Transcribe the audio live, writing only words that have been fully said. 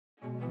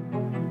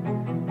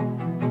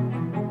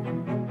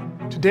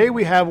Today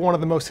we have one of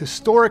the most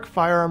historic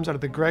firearms out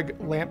of the Greg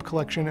Lampe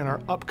Collection in our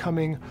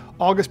upcoming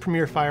August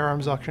premiere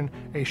firearms auction,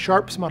 a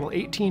Sharps Model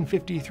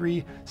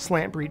 1853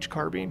 Slant Breech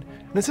carbine.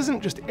 And this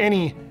isn't just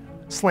any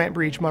Slant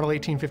Breech Model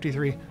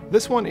 1853.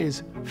 This one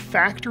is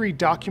factory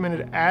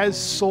documented as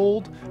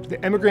sold to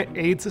the Emigrant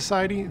Aid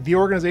Society, the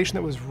organization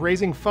that was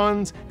raising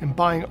funds and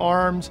buying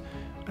arms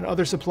and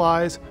other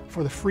supplies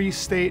for the Free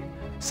State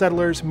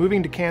settlers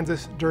moving to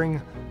Kansas during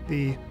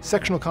the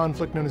sectional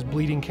conflict known as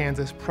Bleeding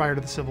Kansas prior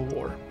to the Civil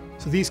War.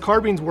 So these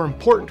carbines were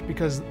important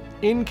because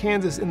in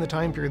Kansas in the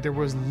time period there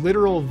was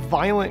literal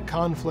violent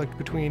conflict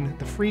between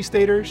the Free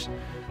Staters,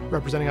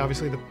 representing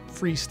obviously the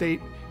Free State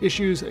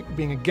issues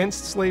being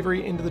against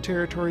slavery into the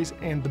territories,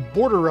 and the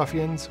border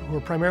ruffians who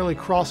were primarily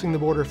crossing the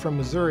border from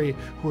Missouri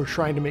who were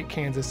trying to make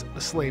Kansas a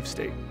slave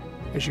state.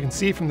 As you can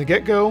see from the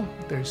get-go,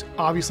 there's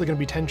obviously going to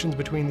be tensions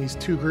between these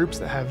two groups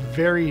that have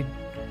very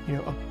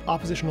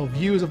oppositional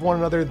views of one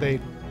another.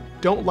 They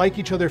don't like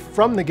each other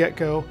from the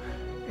get-go,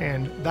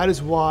 and that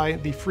is why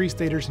the Free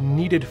Staters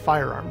needed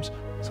firearms.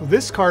 So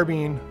this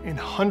carbine, and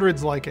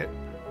hundreds like it,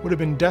 would have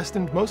been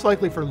destined most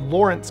likely for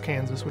Lawrence,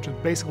 Kansas, which is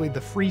basically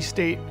the Free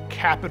State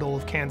capital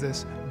of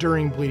Kansas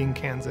during Bleeding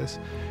Kansas.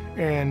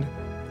 And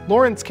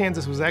Lawrence,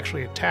 Kansas was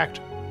actually attacked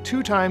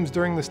 2 times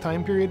during this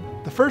time period.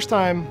 The first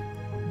time,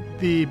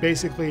 the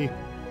basically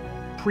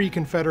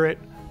pre-Confederate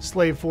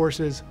slave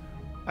forces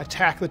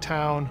attack the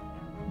town,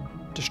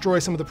 destroy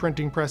some of the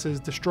printing presses,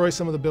 destroy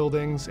some of the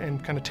buildings,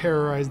 and kind of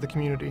terrorize the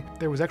community.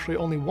 There was actually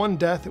only one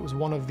death. It was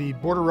one of the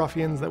border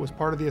ruffians that was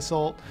part of the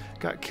assault,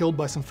 got killed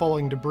by some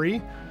falling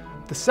debris.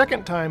 The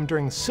second time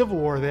during the Civil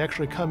War, they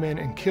actually come in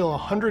and kill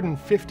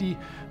 150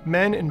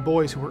 men and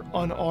boys who were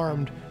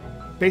unarmed,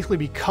 basically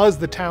because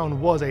the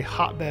town was a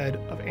hotbed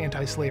of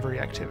anti-slavery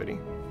activity.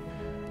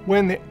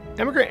 When the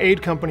Emigrant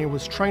Aid Company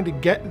was trying to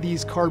get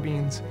these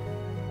carbines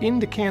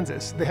into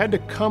Kansas, they had to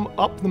come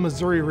up the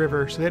Missouri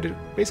River, so they had to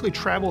basically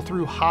travel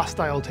through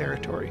hostile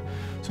territory.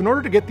 So in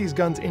order to get these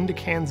guns into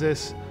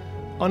Kansas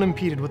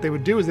unimpeded, what they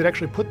would do is they'd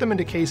actually put them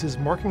into cases,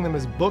 marking them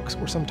as books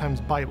or sometimes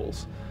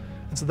Bibles.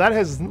 And so that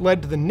has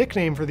led to the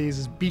nickname for these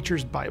as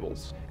Beecher's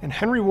Bibles. And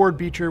Henry Ward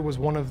Beecher was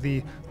one of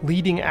the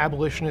leading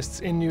abolitionists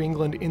in New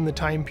England in the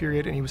time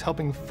period, and he was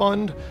helping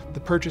fund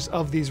the purchase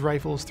of these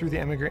rifles through the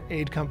Emigrant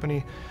Aid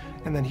Company.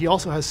 And then he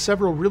also has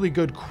several really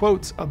good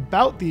quotes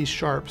about these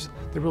Sharps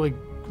that really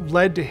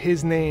led to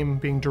his name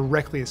being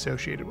directly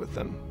associated with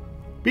them.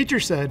 Beecher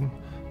said,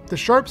 "The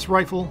Sharps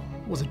rifle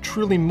was a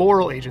truly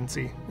moral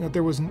agency, and that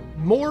there was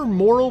more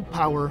moral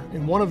power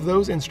in one of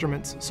those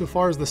instruments so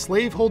far as the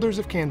slaveholders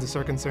of Kansas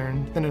are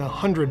concerned than in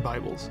 100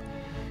 Bibles.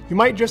 You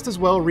might just as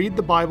well read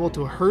the Bible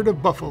to a herd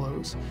of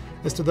buffaloes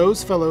as to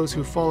those fellows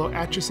who follow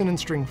Atchison and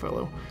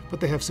Stringfellow, but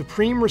they have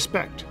supreme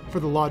respect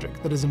for the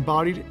logic that is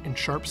embodied in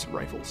Sharps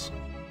rifles."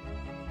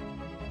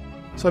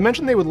 So I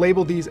mentioned they would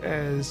label these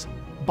as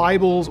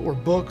Bibles or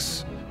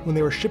books when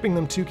they were shipping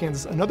them to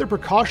Kansas. Another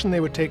precaution they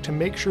would take to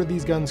make sure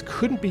these guns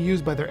couldn't be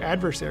used by their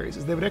adversaries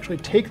is they would actually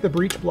take the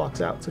breech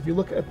blocks out. So if you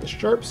look at the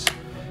Sharps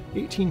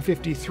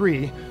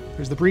 1853,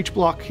 there's the breech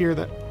block here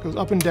that goes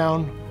up and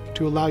down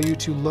to allow you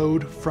to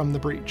load from the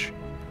breech.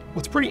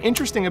 What's pretty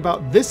interesting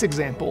about this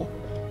example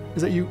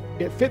is that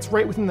it fits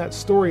right within that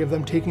story of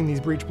them taking these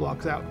breech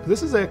blocks out.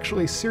 This is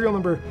actually serial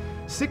number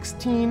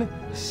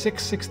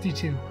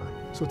 16662.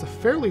 So it's a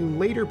fairly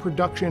later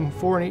production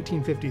for an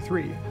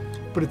 1853,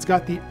 but it's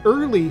got the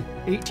early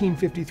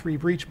 1853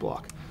 breech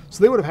block.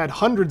 So they would have had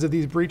hundreds of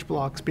these breech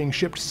blocks being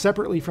shipped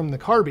separately from the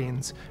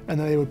carbines, and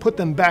then they would put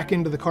them back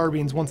into the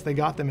carbines once they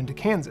got them into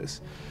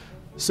Kansas.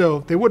 So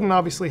they wouldn't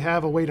obviously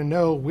have a way to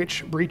know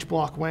which breech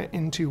block went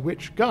into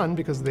which gun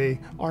because they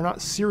are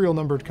not serial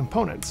numbered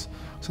components.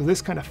 So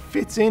this kind of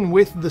fits in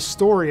with the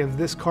story of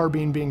this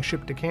carbine being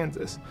shipped to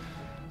Kansas.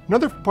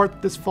 Another part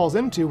that this falls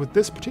into with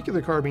this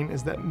particular carbine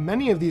is that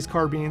many of these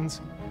carbines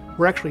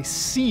were actually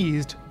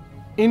seized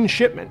in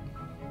shipment.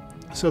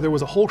 So there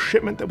was a whole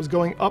shipment that was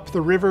going up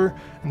the river,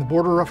 and the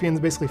border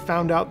ruffians basically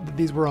found out that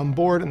these were on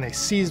board, and they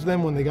seized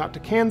them when they got to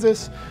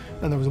Kansas.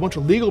 And there was a bunch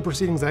of legal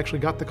proceedings that actually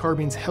got the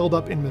carbines held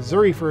up in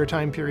Missouri for a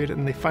time period,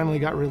 and they finally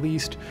got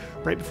released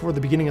right before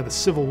the beginning of the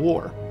Civil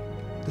War.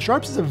 The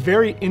Sharps is a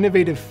very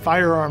innovative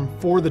firearm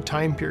for the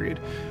time period.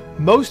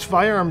 Most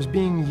firearms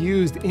being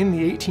used in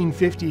the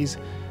 1850s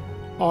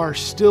are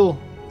still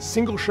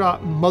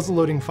single-shot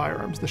muzzle-loading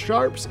firearms. The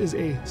Sharps is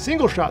a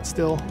single-shot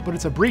still, but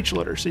it's a breech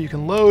loader, so you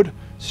can load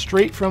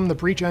straight from the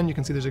breech end. You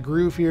can see there's a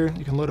groove here.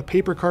 You can load a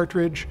paper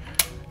cartridge.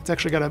 It's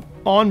actually got an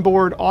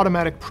onboard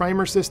automatic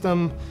primer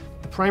system.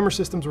 The primer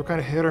systems were kind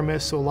of hit or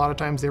miss, so a lot of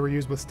times they were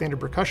used with standard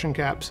percussion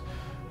caps.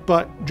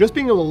 But just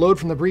being able to load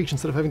from the breech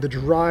instead of having to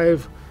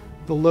drive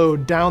the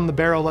load down the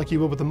barrel like you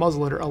would with the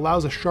muzzleloader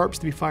allows a Sharps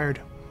to be fired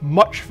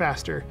much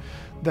faster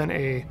than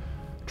a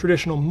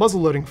traditional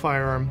muzzle-loading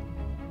firearm.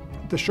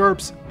 The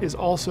Sharps is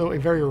also a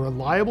very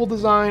reliable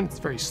design. It's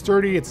very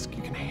sturdy. You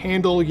can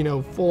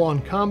handle,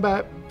 full-on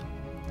combat.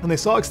 And they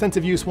saw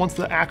extensive use once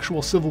the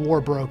actual Civil War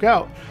broke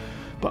out.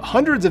 But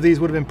hundreds of these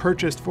would have been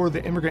purchased for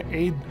the Immigrant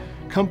Aid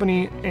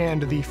Company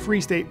and the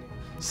Free State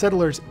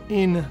settlers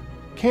in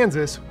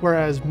Kansas,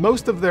 whereas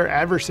most of their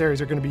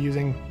adversaries are going to be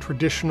using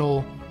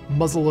traditional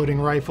muzzle-loading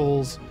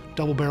rifles,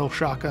 double-barrel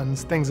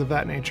shotguns, things of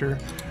that nature.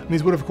 And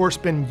these would have, of course,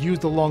 been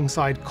used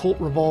alongside Colt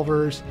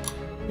revolvers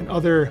and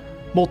other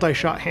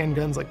multi-shot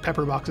handguns like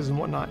pepper boxes and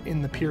whatnot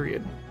in the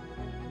period.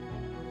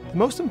 The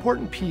most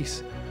important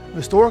piece of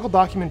historical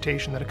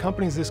documentation that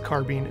accompanies this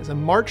carbine is a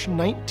March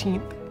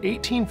 19th,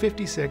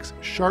 1856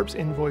 Sharps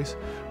invoice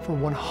for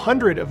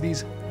 100 of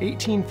these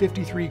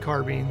 1853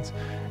 carbines,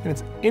 and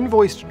it's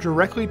invoiced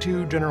directly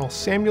to General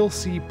Samuel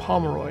C.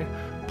 Pomeroy.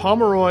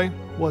 Pomeroy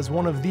was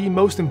one of the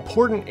most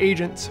important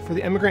agents for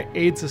the Emigrant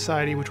Aid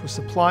Society, which was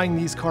supplying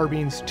these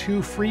carbines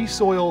to free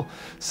soil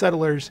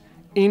settlers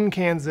in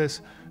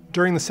Kansas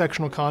during the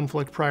sectional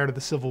conflict prior to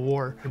the Civil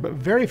War. But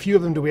very few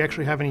of them do we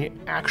actually have any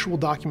actual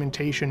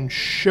documentation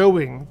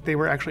showing they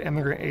were actually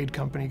Emigrant Aid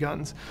Company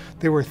guns.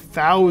 There were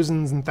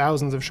thousands and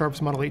thousands of Sharps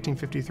Model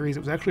 1853s. It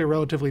was actually a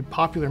relatively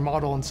popular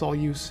model and saw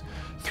use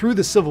through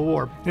the Civil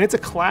War. And it's a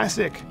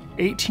classic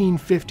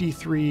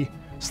 1853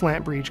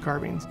 Slant Breech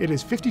carbines. It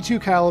is 52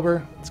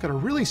 caliber. It's got a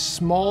really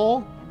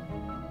small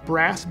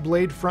brass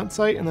blade front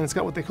sight, and then it's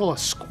got what they call a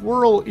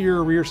squirrel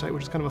ear rear sight,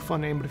 which is kind of a fun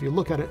name, but if you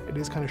look at it, it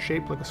is kind of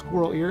shaped like a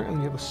squirrel ear, and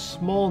you have a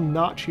small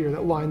notch here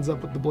that lines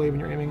up with the blade when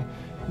you're aiming,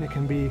 and it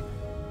can be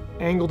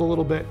angled a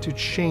little bit to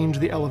change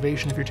the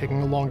elevation if you're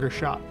taking a longer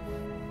shot.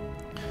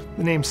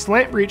 The name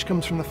Slant Breech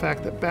comes from the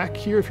fact that back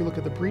here, if you look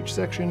at the breech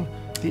section,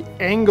 the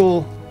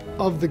angle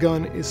of the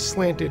gun is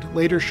slanted.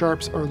 Later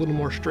Sharps are a little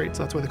more straight,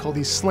 so that's why they call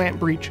these Slant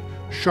Breech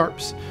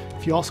Sharps.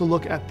 If you also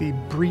look at the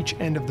breech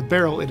end of the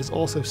barrel, it is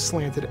also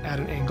slanted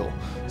at an angle.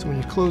 So when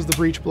you close the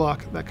breech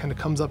block, that kind of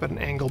comes up at an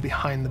angle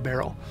behind the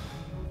barrel.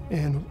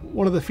 And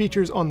one of the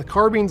features on the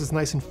carbines is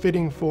nice and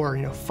fitting for,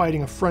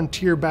 fighting a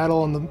frontier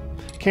battle on the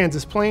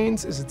Kansas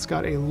plains, is it's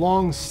got a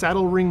long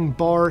saddle ring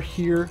bar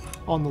here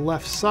on the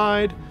left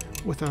side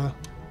with a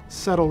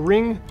saddle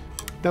ring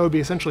that would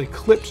be essentially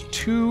clipped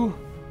to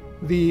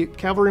the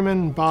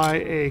cavalryman by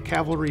a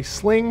cavalry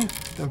sling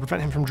that would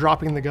prevent him from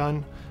dropping the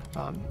gun.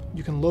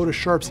 You can load a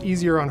Sharps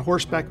easier on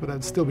horseback, but that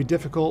would still be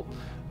difficult.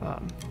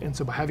 And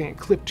so by having it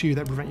clipped to you,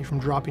 that would prevent you from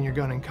dropping your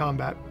gun in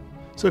combat.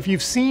 So if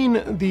you've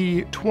seen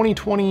the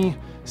 2020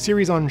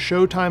 series on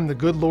Showtime, The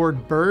Good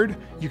Lord Bird,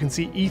 you can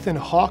see Ethan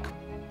Hawke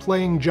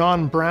playing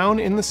John Brown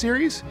in the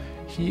series.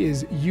 He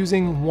is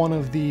using one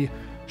of the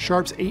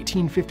Sharps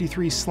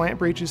 1853 slant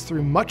breeches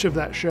through much of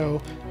that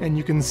show, and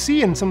you can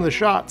see in some of the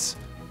shots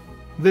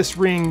this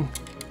ring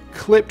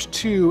clipped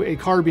to a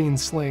carbine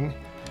sling,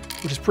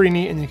 which is pretty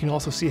neat, and you can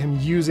also see him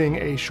using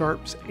a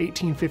Sharps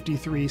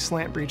 1853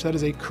 slant breech. That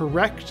is a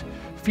correct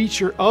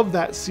feature of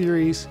that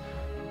series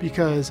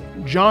because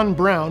John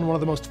Brown, one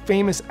of the most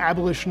famous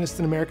abolitionists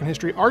in American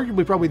history,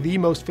 arguably probably the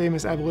most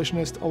famous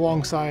abolitionist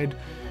alongside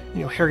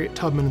Harriet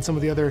Tubman and some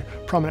of the other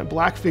prominent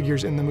black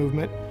figures in the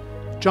movement,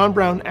 John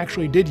Brown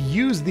actually did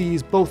use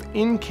these both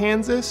in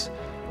Kansas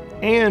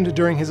and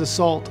during his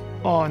assault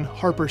on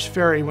Harper's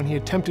Ferry when he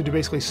attempted to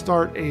basically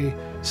start a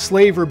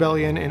slave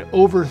rebellion and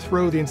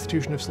overthrow the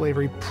institution of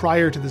slavery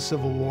prior to the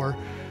Civil War.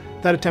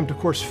 That attempt, of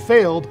course,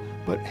 failed,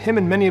 but him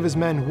and many of his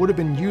men would have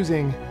been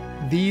using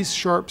these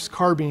Sharps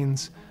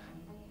carbines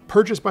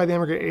purchased by the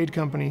Emigrant Aid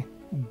Company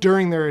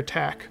during their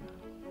attack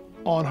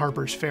on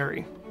Harper's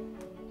Ferry.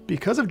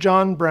 Because of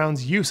John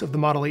Brown's use of the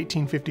Model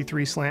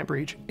 1853 Slant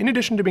Breech, in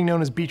addition to being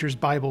known as Beecher's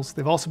Bibles,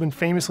 they've also been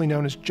famously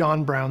known as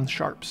John Brown's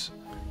Sharps.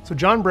 So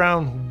John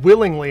Brown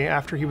willingly,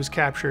 after he was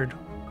captured,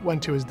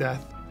 went to his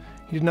death.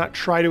 He did not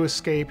try to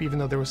escape, even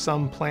though there were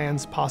some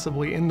plans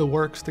possibly in the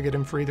works to get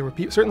him free. There were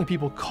certainly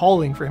people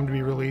calling for him to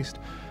be released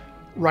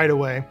right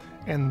away.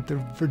 And the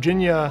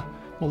Virginia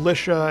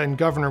militia and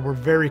governor were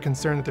very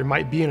concerned that there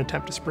might be an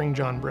attempt to spring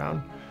John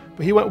Brown.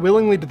 But he went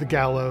willingly to the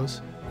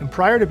gallows, and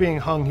prior to being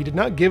hung, he did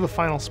not give a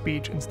final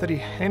speech. Instead, he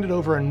handed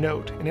over a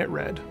note, and it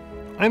read,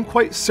 "I am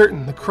quite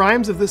certain the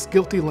crimes of this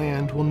guilty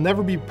land will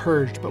never be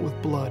purged but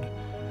with blood.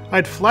 I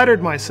had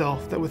flattered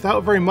myself that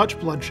without very much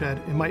bloodshed,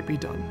 it might be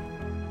done."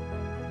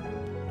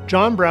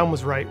 John Brown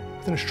was right.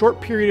 Within a short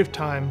period of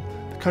time,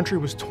 the country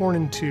was torn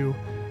in two,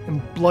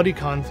 and bloody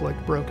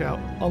conflict broke out,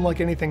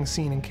 unlike anything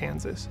seen in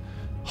Kansas.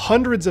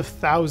 Hundreds of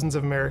thousands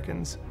of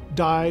Americans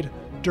died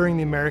during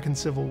the American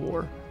Civil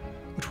War,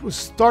 which was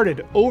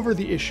started over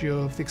the issue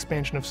of the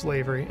expansion of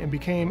slavery and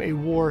became a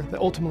war that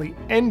ultimately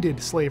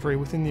ended slavery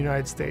within the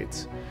United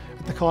States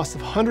at the cost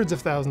of hundreds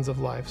of thousands of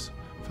lives,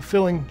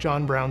 fulfilling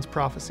John Brown's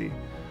prophecy.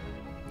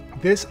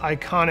 This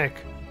iconic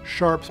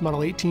Sharps Model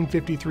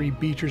 1853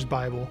 Beecher's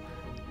Bible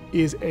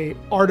is an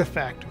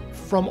artifact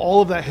from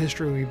all of that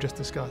history we've just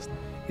discussed.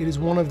 It is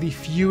one of the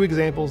few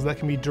examples that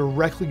can be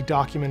directly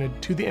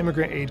documented to the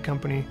Emigrant Aid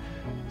Company.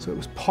 So it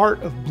was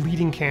part of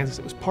Bleeding Kansas.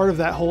 It was part of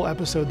that whole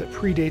episode that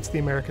predates the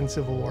American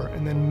Civil War.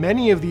 And then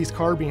many of these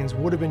carbines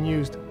would have been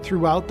used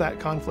throughout that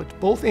conflict,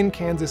 both in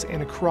Kansas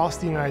and across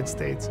the United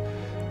States,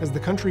 as the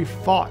country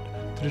fought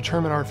to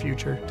determine our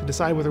future, to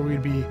decide whether we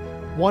would be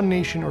one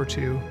nation or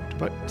two,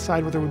 to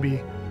decide whether it would be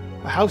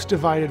a house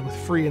divided with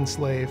free and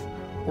slave,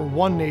 or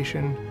one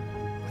nation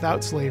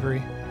without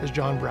slavery, as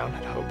John Brown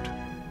had hoped.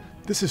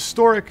 This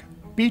historic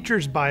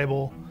Beecher's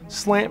Bible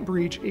Slant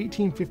Breech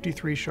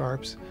 1853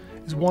 sharps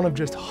is one of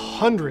just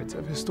hundreds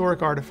of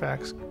historic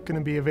artifacts going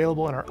to be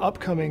available in our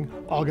upcoming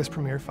August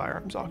premiere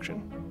firearms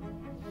auction.